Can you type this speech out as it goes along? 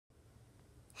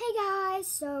Hey guys,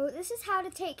 so this is how to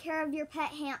take care of your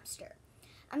pet hamster.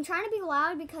 I'm trying to be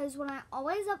loud because when I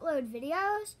always upload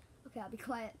videos, okay, I'll be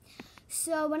quiet.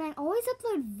 So when I always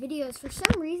upload videos, for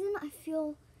some reason I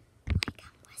feel like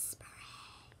I'm whispering.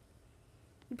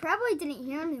 You probably didn't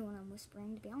hear me when I'm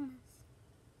whispering, to be honest.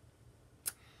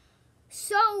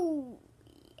 So,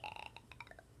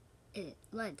 yeah.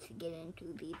 Let's get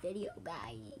into the video,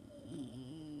 guys.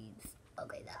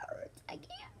 Okay, that hurts. I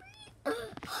can't breathe.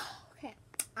 Okay,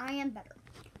 I am better.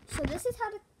 So this is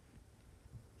how to,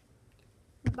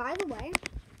 by the way,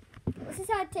 this is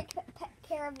how to take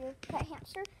care of your pet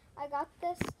hamster. I got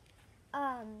this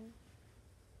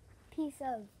piece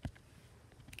of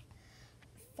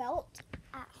felt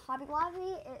at Hobby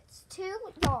Lobby. It's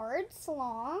 2 yards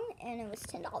long and it was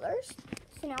 $10.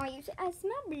 So now I use it as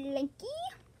my blankie.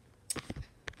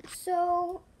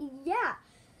 So yeah.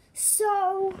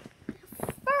 So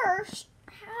first,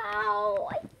 how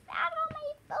I sat on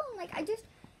my phone, like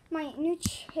my new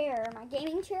chair, my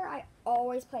gaming chair, I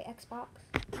always play Xbox.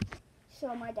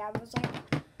 So my dad was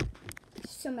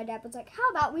like, how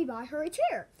about we buy her a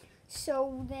chair?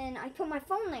 So then I put my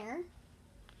phone there,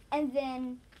 and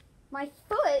then my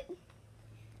foot,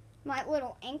 my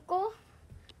little ankle,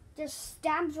 just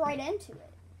stabs right into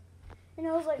it. And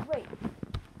I was like, wait,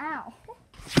 ow.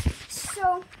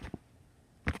 So,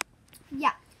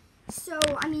 yeah. So,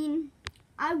 I mean,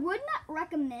 I would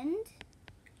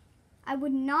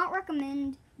not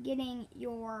recommend getting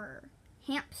your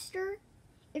hamster.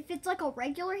 If it's like a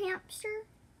regular hamster,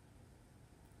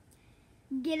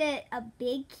 get it a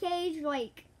big cage,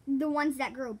 like the ones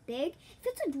that grow big. If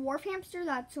it's a dwarf hamster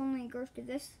that's only grows to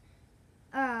this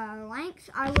length,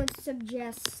 I would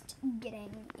suggest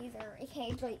getting either a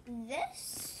cage like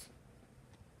this,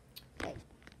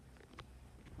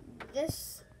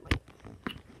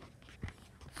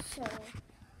 so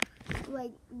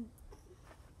like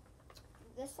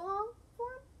this long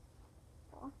for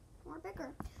him, or bigger,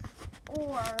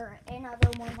 or another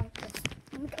one like this.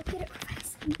 Let me go get it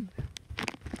fast.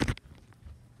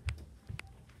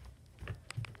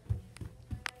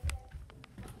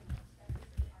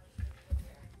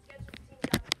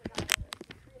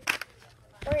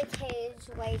 Or a cage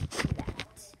like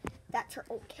that. That's her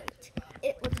old cage.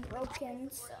 It was broken,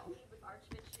 so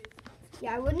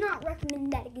yeah, I would not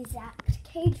recommend that exact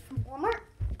cage from Walmart.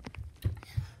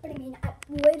 But I mean, I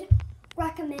would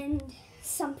recommend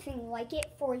something like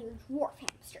it for your dwarf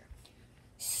hamster.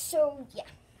 So yeah.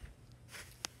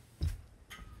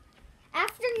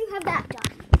 After you have that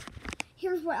done,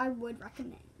 here's what I would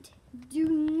recommend. Do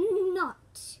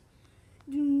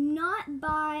not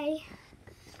buy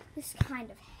this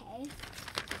kind of hay.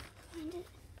 Find it.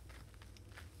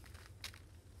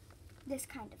 This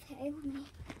kind of hay. Let me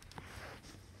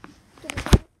get it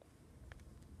out.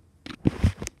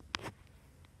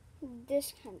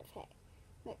 This kind of hay,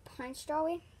 like pine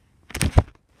strawy.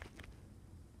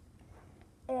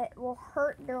 It will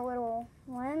hurt your little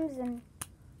limbs and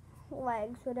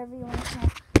legs, whatever you want to call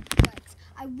legs.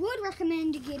 I would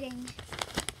recommend getting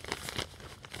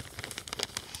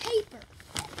paper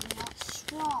bedding, not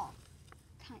straw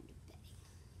kind of bedding.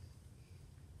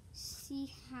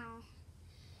 See how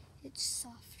it's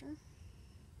softer?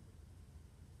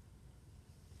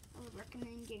 I would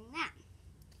recommend getting that.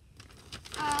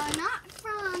 Not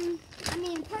from, I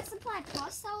mean, Pet Supply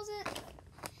Plus sells it.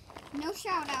 No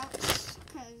shout outs,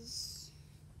 because,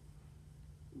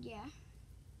 yeah.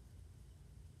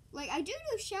 Like, I do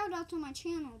shout outs on my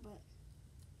channel, but,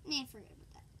 man, forget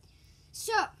about that.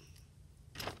 So,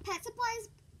 Pet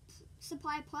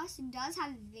Supply Plus does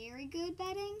have very good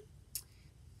bedding,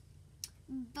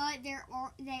 but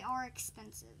they are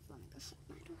expensive. Let me go shut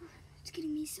my door. It's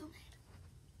getting me so mad.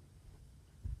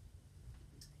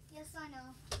 Yes, I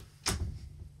know.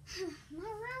 My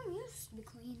room used to be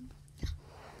clean,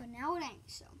 but now it ain't,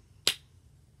 so.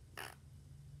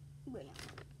 Wait a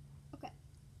minute. Okay,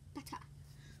 that's hot.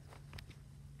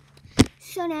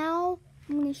 So now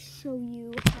I'm going to show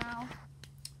you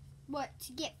what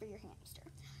to get for your hamster.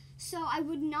 So I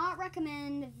would not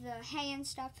recommend the hay and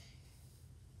stuff.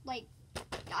 Like,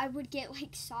 I would get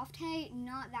like soft hay,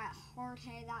 not that hard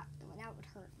hay. That would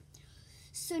hurt.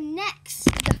 So next,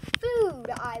 the food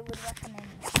I would recommend.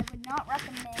 I would not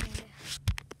recommend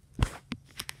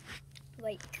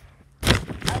like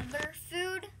other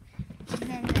food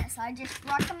than this. I just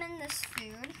recommend this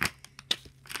food.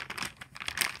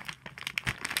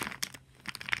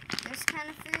 This kind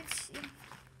of food. See,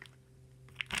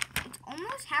 it's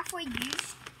almost halfway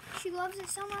used. She loves it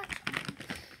so much. I'm going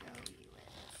to show you it.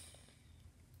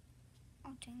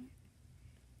 Oh, dang it.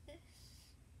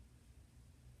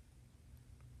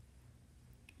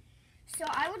 So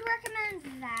I would would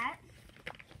recommend that.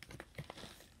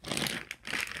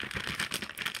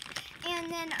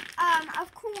 And then,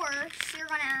 of course, you're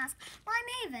gonna ask, why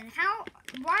Maven?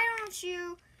 Why don't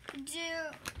you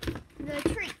do the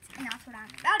treats? And that's what I'm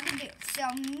about to do. So,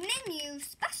 menu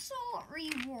special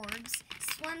rewards,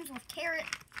 swims with carrot,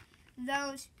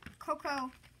 those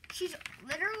cocoa.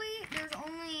 There's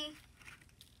only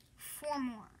 4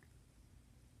 more.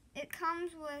 It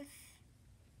comes with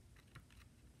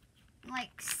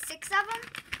like 6 of them,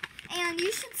 and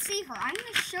you should see her. I'm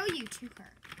gonna show you to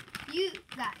her. You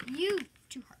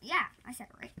to her. Yeah, I said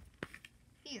it right.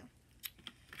 You.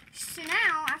 So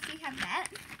now, after you have that,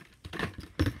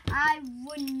 I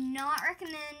would not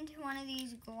recommend one of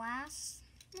these glass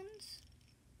ones.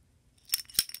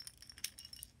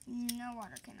 No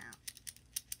water came out.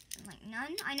 Like,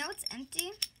 none. I know it's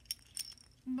empty,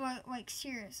 but, like,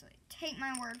 seriously, take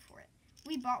my word for it.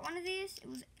 We bought one of these. It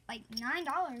was, like,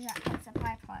 $9 at Pet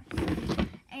Supply Plus,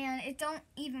 and it don't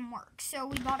even work. So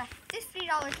we bought a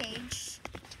 $50 cage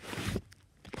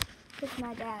with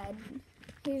my dad.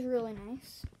 He's really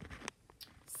nice.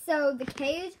 So the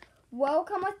cage will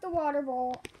come with the water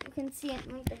bowl. You can see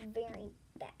it like the very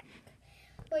back.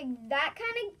 Like that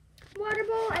kind of water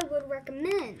bowl I would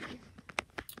recommend.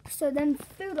 So then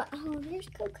food, oh, there's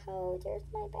Coco. There's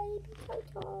my baby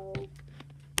Coco.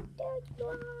 There's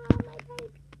my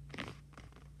baby.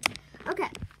 Okay,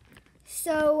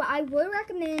 so I would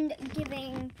recommend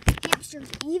giving hamsters,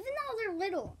 even though they're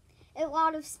little, a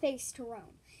lot of space to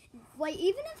roam. Like,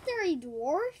 even if they're a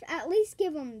dwarf, at least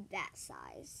give them that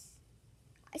size.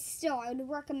 I would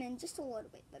recommend just a little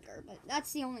bit bigger, but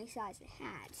that's the only size it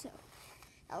had, so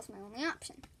that was my only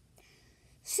option.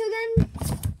 So then,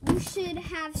 you should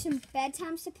have some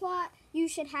bedtime supply. You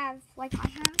should have, like I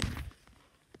have,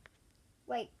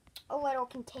 like a little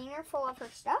container full of her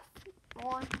stuff,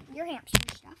 or your hamster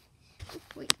stuff.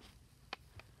 Wait,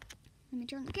 let me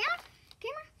turn the camera.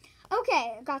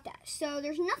 Okay, I got that. So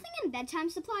there's nothing in bedtime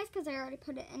supplies because I already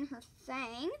put it in her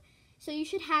thing. So you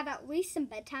should have at least some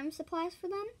bedtime supplies for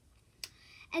them.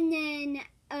 And then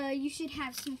you should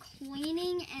have some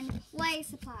cleaning and play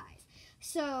supplies.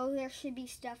 So there should be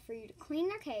stuff for you to clean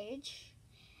their cage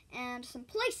and some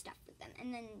play stuff for them.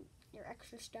 And then your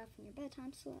extra stuff and your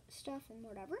bedtime stuff and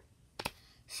whatever.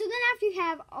 So then after you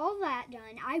have all that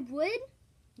done, I would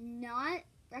not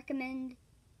recommend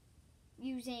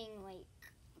using like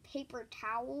paper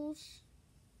towels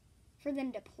for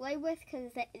them to play with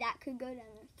because that could go down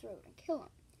their throat and kill them.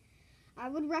 I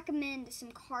would recommend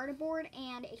some cardboard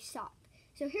and a sock.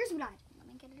 So here's what I do. Let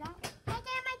me get it out. I got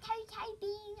my toe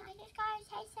bean. I just gotta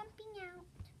say something out.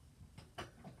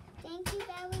 Thank you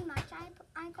very much.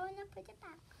 I'm going to put it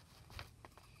back.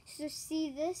 So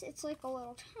see this? It's like a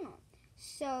little tunnel.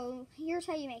 So here's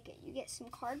how you make it. You get some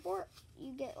cardboard.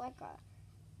 You get like a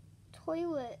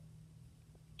toilet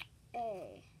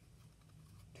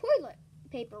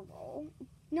paper roll.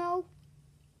 No,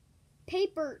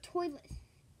 paper toilet.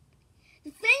 The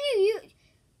thing you use.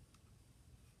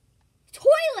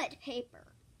 Toilet paper.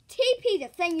 TP, the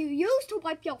thing you use to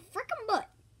wipe your frickin' butt.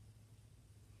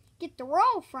 Get the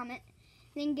roll from it.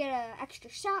 Then get an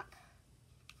extra sock.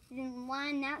 Then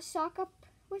line that sock up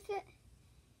with it.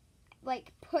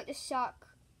 Like, put the sock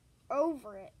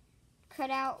over it. Cut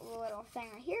out the little thing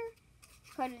right here.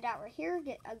 Cut it out right here.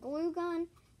 Get a glue gun.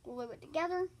 Glue it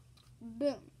together.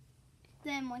 Boom.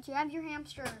 Then once you have your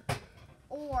hamster,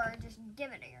 or just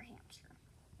give it to your hamster.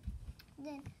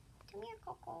 Then, come here,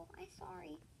 Coco. I'm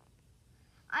sorry.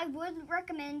 I would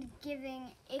recommend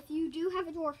giving, if you do have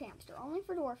a dwarf hamster, only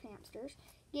for dwarf hamsters,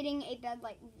 getting a bed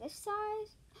like this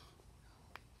size.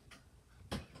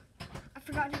 I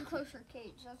forgot to close her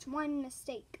cage. That's one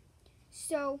mistake.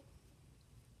 So,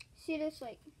 see this,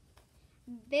 like,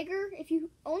 bigger,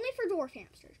 only for dwarf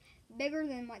hamsters, bigger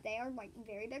than what they are, like,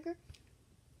 very bigger.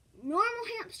 Normal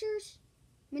hamsters,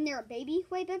 when they're a baby,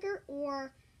 way bigger,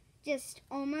 or just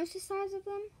almost the size of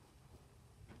them.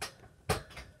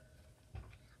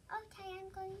 Okay, I'm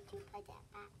going to put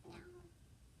that back now.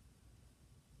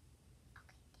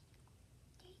 Okay,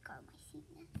 there you go, my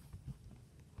sweetness.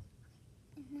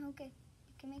 Okay,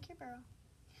 you can make your burrow.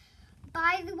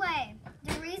 By the way,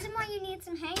 the reason why you need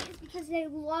some hay is because they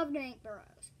love to make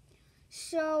burrows.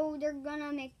 So they're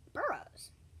gonna make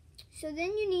burrows. So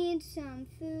then you need some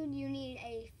food. You need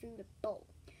a food bowl.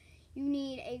 You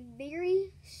need a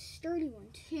very sturdy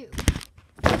one too.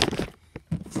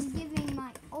 I'm giving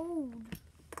my old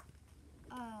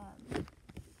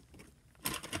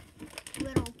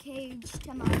little cage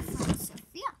to my friend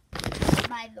Sophia,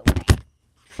 by the way.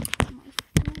 My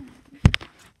friend.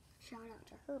 Shout out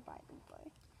to her, by the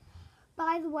way.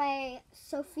 By the way,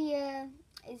 Sophia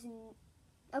is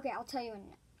Okay, I'll tell you in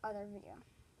another video.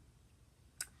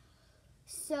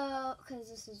 So, because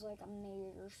this is like a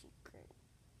major secret.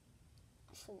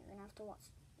 So you're going to have to watch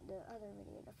the other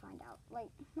video to find out. Like,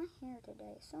 my hair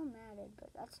today is so matted, but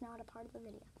that's not a part of the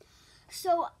video.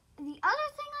 So, the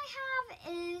other thing I have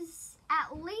is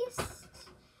at least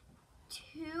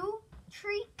 2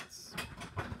 treats.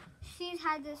 She's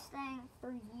had this thing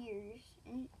for years,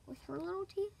 and with her little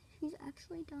teeth, she's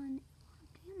actually done a lot of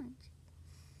damage.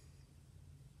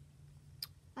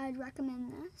 I'd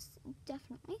recommend this,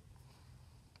 definitely.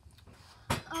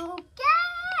 Okay!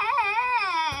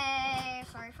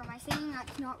 Sorry for my singing,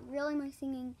 that's not really my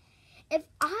singing. If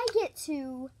I get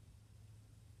to,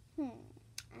 if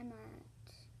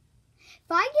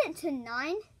I get to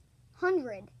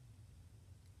 900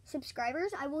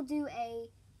 subscribers, I will do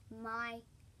my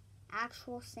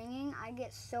actual singing. I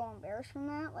get so embarrassed from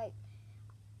that. Like,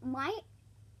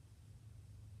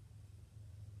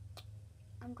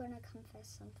 I'm gonna confess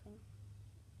something.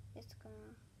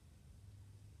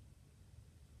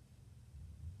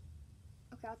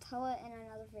 Okay, I'll tell it in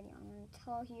another video. I'm going to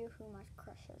tell you who my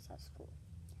crush is at school.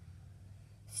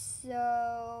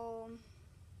 So,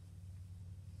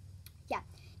 yeah.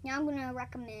 Now I'm going to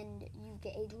recommend you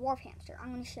get a dwarf hamster.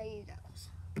 I'm going to show you those.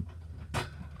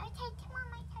 Okay, come on,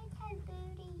 my tight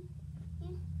booty.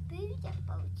 It's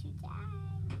beautiful today.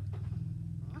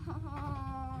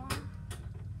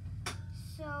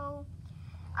 So,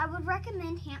 I would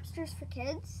recommend hamsters for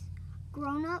kids.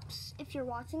 Grown-ups, if you're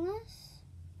watching this,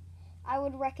 I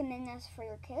would recommend this for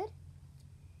your kid.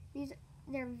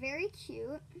 They're very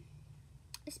cute,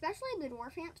 especially the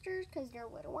dwarf hamsters because they're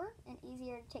littler and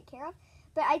easier to take care of.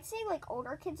 But I'd say like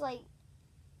older kids, like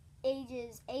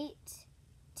ages 8,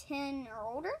 10 or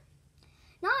older.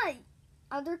 Not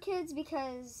other kids,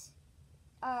 because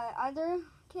other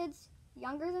kids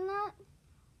younger than that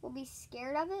will be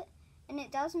scared of it. And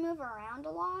it does move around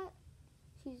a lot.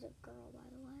 She's a girl, by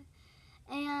the way.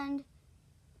 And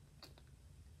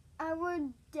I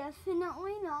would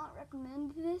definitely not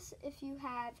recommend this if you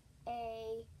have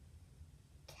a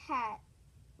cat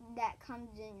that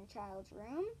comes in your child's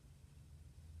room.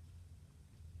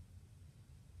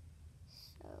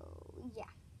 So,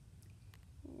 yeah.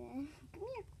 Then, come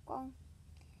here, Coco.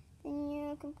 Then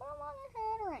you can put them on your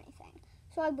head or anything.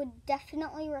 So I would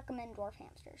definitely recommend dwarf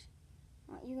hamsters.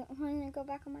 You want to go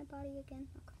back on my body again?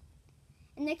 Okay.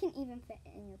 And they can even fit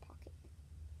in your pocket.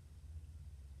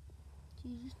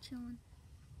 She's just chilling.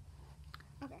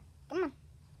 Okay, come on.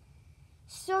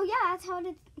 So yeah, that's how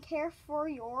to care for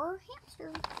your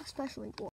hamster, especially dwarf.